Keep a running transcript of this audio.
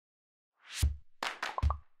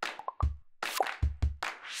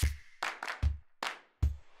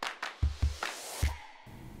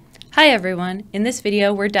Hi everyone! In this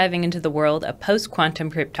video, we're diving into the world of post-quantum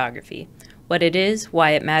cryptography, what it is,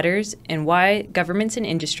 why it matters, and why governments and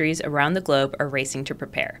industries around the globe are racing to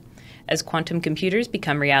prepare. As quantum computers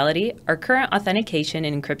become reality, our current authentication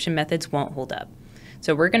and encryption methods won't hold up.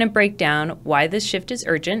 So we're going to break down why this shift is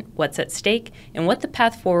urgent, what's at stake, and what the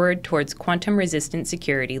path forward towards quantum-resistant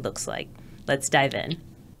security looks like. Let's dive in.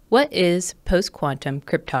 What is post-quantum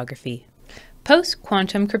cryptography?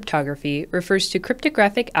 Post-quantum cryptography refers to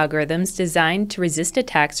cryptographic algorithms designed to resist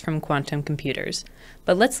attacks from quantum computers.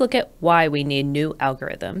 But let's look at why we need new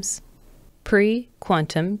algorithms.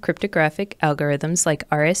 Pre-quantum cryptographic algorithms like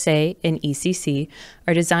RSA and ECC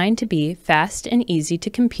are designed to be fast and easy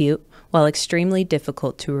to compute while extremely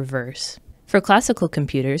difficult to reverse. For classical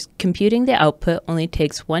computers, computing the output only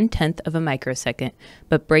takes 1/10 of a microsecond,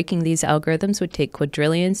 but breaking these algorithms would take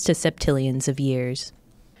quadrillions to septillions of years.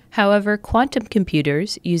 However, quantum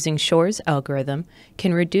computers, using Shor's algorithm,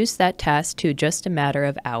 can reduce that task to just a matter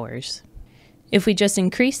of hours. If we just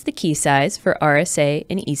increase the key size for RSA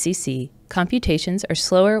and ECC, computations are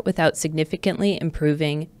slower without significantly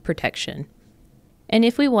improving protection. And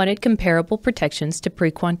if we wanted comparable protections to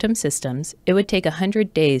pre-quantum systems, it would take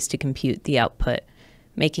 100 days to compute the output,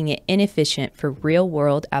 making it inefficient for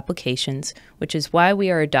real-world applications, which is why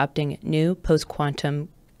we are adopting new post-quantum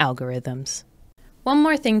algorithms. One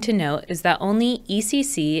more thing to note is that only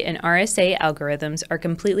ECC and RSA algorithms are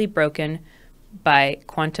completely broken by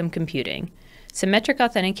quantum computing. Symmetric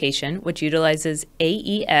authentication, which utilizes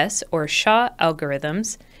AES or SHA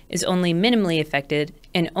algorithms, is only minimally affected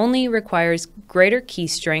and only requires greater key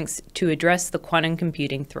strengths to address the quantum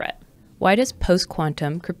computing threat. Why does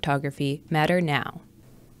post-quantum cryptography matter now?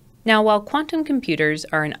 Now, while quantum computers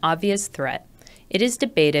are an obvious threat, it is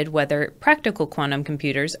debated whether practical quantum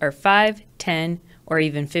computers are 5, 10, or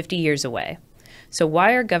even 50 years away. So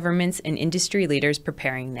why are governments and industry leaders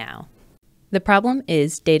preparing now? The problem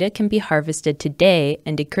is data can be harvested today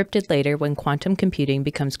and decrypted later when quantum computing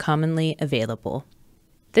becomes commonly available.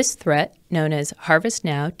 This threat, known as harvest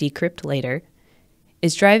now, decrypt later,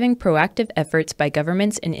 is driving proactive efforts by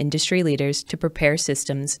governments and industry leaders to prepare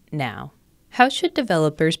systems now. How should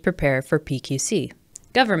developers prepare for PQC?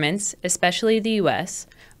 Governments, especially the US,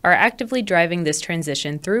 are actively driving this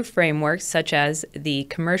transition through frameworks such as the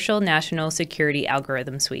Commercial National Security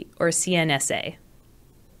Algorithm Suite, or CNSA.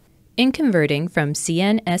 In converting from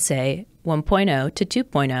CNSA 1.0 to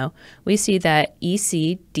 2.0, we see that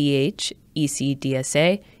ECDH,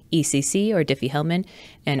 ECDSA, ECC or Diffie-Hellman,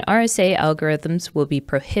 and RSA algorithms will be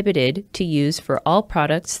prohibited to use for all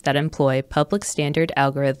products that employ public standard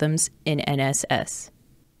algorithms in NSS.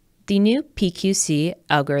 The new PQC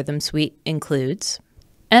algorithm suite includes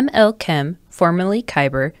MLChem, formerly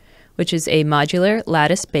Kyber, which is a modular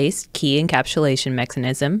lattice-based key encapsulation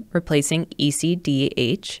mechanism replacing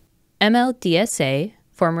ECDH. MLDSA,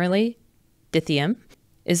 formerly Dithium,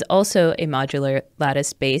 is also a modular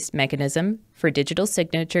lattice-based mechanism for digital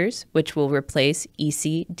signatures, which will replace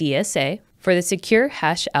ECDSA. For the secure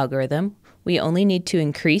hash algorithm, we only need to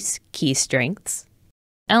increase key strengths.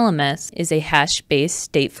 LMS is a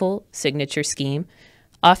hash-based stateful signature scheme,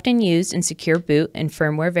 often used in secure boot and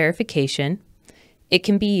firmware verification. It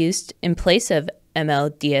can be used in place of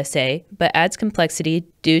MLDSA, but adds complexity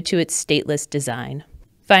due to its stateless design.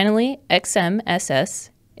 Finally,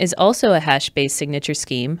 XMSS is also a hash-based signature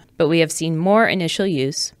scheme, but we have seen more initial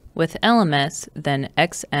use with LMS than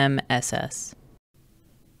XMSS.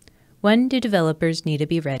 When do developers need to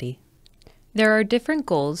be ready? There are different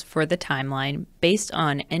goals for the timeline based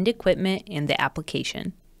on end equipment and the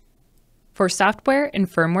application. For software and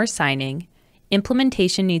firmware signing,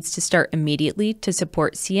 implementation needs to start immediately to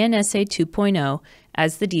support CNSA 2.0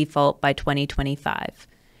 as the default by 2025,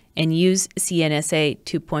 and use CNSA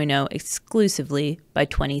 2.0 exclusively by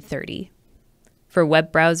 2030. For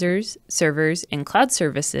web browsers, servers, and cloud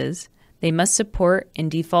services, they must support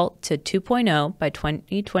and default to 2.0 by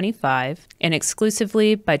 2025 and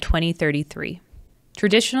exclusively by 2033.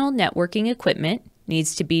 Traditional networking equipment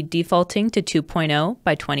needs to be defaulting to 2.0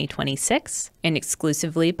 by 2026 and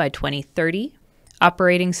exclusively by 2030.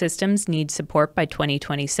 Operating systems need support by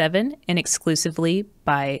 2027 and exclusively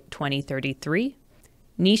by 2033.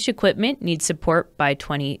 Niche equipment needs support by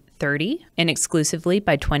 2030 and exclusively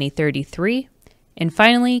by 2033. And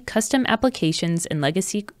finally, custom applications and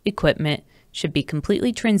legacy equipment should be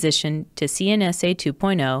completely transitioned to CNSA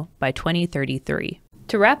 2.0 by 2033.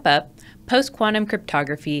 To wrap up, post-quantum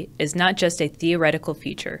cryptography is not just a theoretical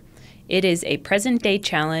future. It is a present-day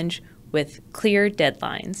challenge with clear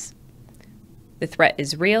deadlines. The threat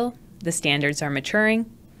is real, the standards are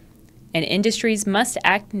maturing, and industries must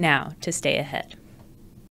act now to stay ahead.